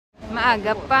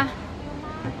Maaga pa.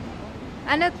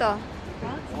 Ano to?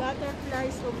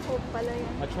 Butterflies of hope pala yan.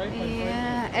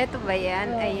 Yeah. Eto ba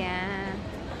yan? Ayan.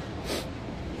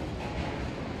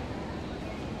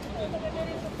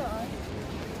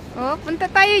 Oh, punta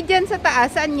tayo dyan sa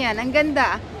taas. Saan yan? Ang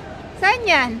ganda. Saan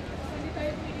yan?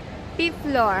 Fifth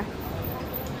floor.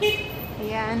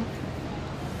 Ayan.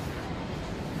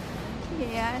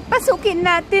 Ayan. Pasukin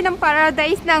natin ang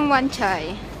paradise ng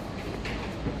Wanchai.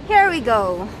 Here we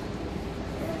go.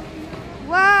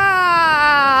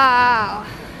 Wow!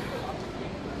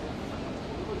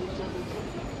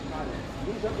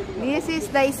 This is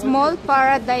the small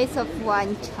paradise of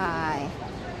Wanchai.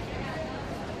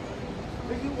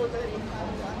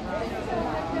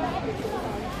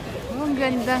 Oh, ang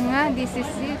ganda nga. This is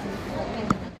it.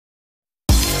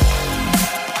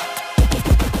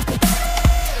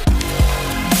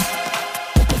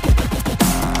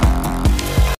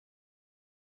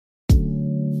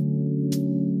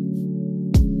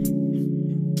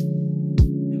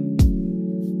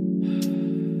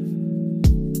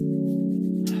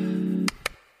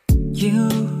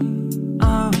 You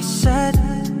always said,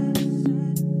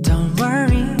 don't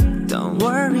worry, don't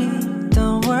worry,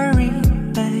 don't worry,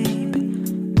 babe.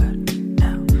 But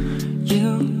now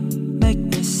you make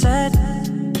me sad,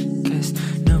 'cause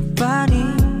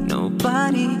nobody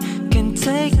can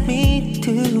take me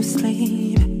to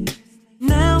sleep.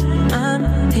 Now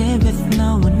I'm here with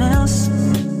no one else,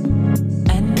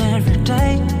 and every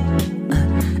day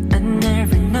and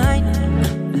every night.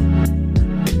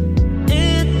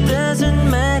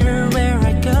 Doesn't matter where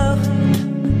I go,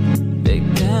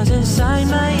 because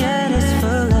inside my head is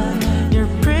full of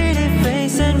your pretty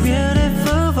face and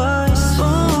beautiful voice.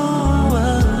 Ooh, oh,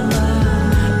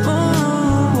 oh,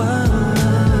 oh,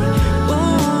 oh,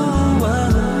 oh, oh.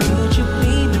 Could you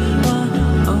be the one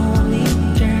only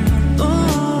girl?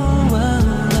 Ooh, oh,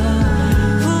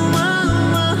 oh,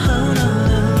 oh, oh,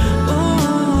 oh.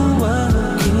 Ooh,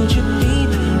 oh, could you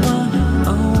be the one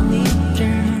only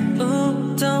girl?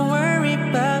 Ooh, don't worry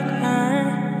about her.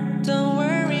 Don't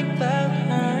worry about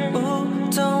her. Ooh,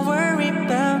 don't worry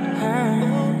about her.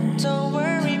 Ooh, don't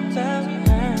worry about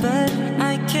her. But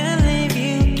I can't leave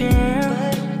you, girl.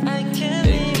 But I can't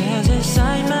leave you. Because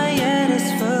inside my head is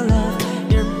full of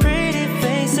your pretty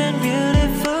face and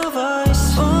beautiful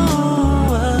voice. Ooh,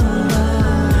 oh,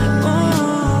 oh,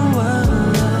 oh,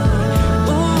 oh,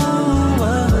 oh,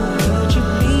 oh. Could you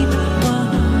be the one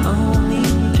only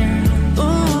girl?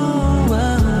 Ooh,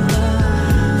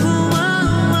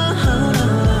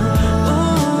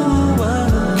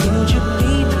 oh, could you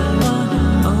be the one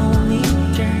only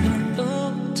girl?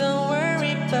 Ooh, don't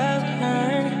worry about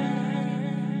her.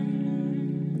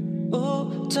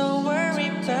 Ooh, don't worry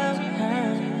about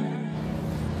her.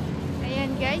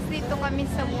 Ayan guys, dito kami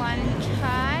sa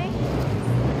Wanchai.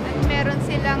 At meron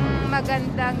silang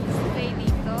magandang display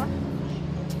dito.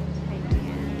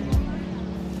 Ayan.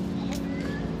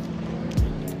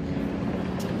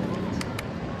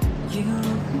 You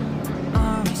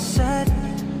always said,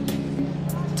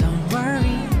 don't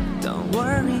worry, don't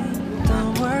worry,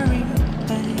 don't worry,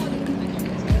 babe.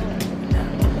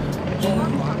 You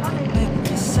make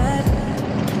me sad,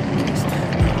 'cause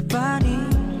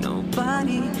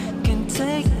nobody can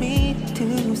take me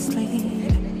to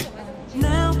sleep.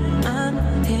 Now I'm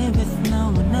here with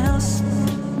no one else,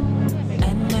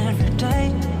 and every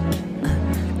day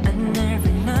and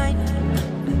every night.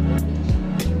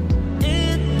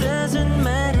 It doesn't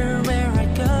matter where I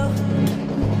go,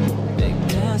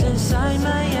 because inside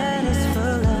my head is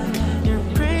full of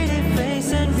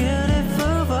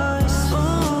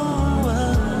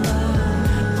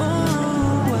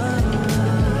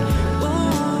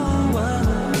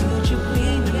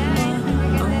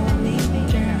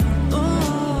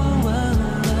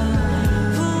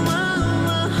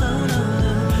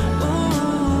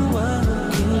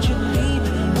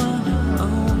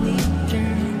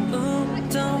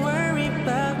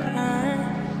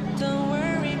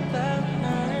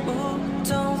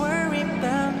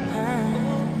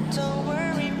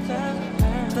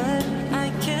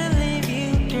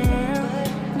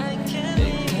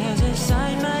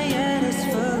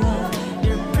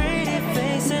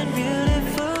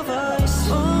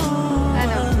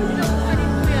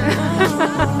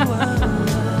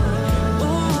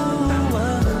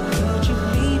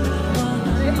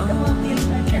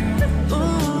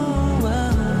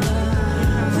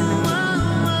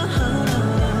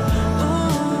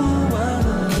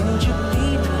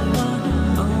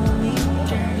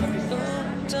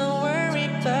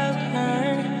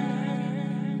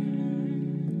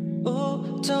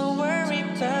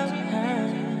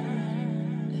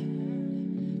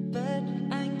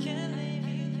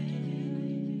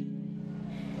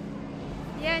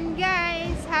Yan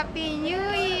guys, Happy New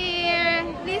Year!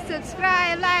 Please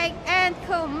subscribe, like, and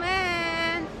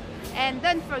comment. And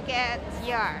don't forget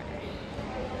your